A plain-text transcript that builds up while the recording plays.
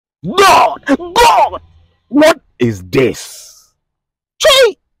God, God, what is this?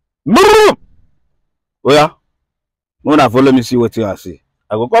 Chai! Oh yeah, when I follow me see what I see.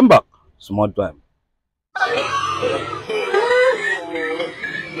 I go come back small time.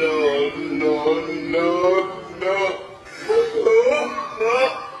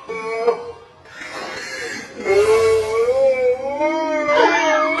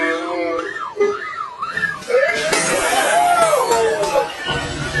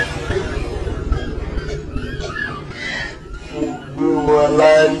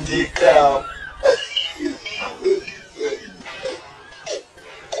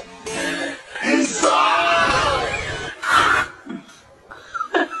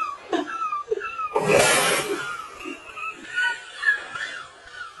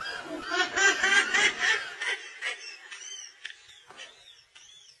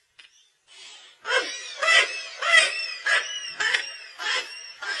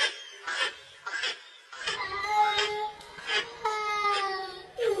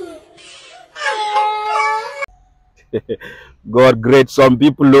 God great some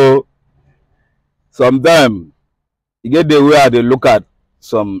people oh. Sometimes you get the way I they look at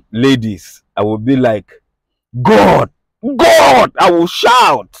some ladies. I will be like, God, God, I will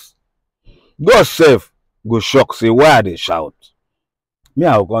shout. God self go shock, say, why are they shout? Me,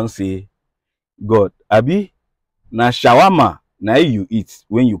 I will come say, God, Abi, na shawarma, na you eat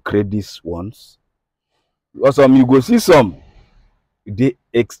when you create these ones. Because you go see some, they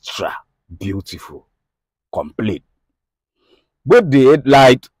extra beautiful, complete. Both the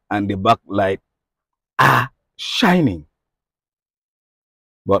headlight and the backlight are shining.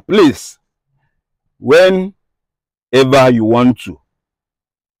 But please, whenever you want to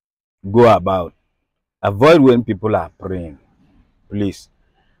go about, avoid when people are praying, please.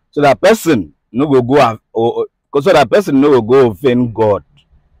 So that person no will go so that person no will go offend God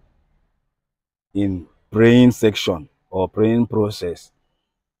in praying section or praying process.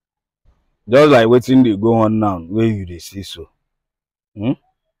 Just like waiting they go on now, where you they see so.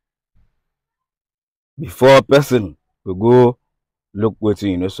 Before person will go look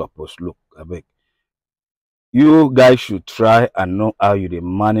waiting you know supposed look. I beg. You guys should try and know how you they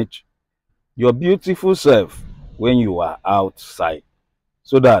manage your beautiful self when you are outside,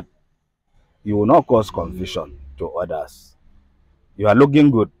 so that you will not cause confusion to others. You are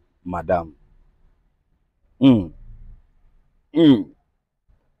looking good, madam.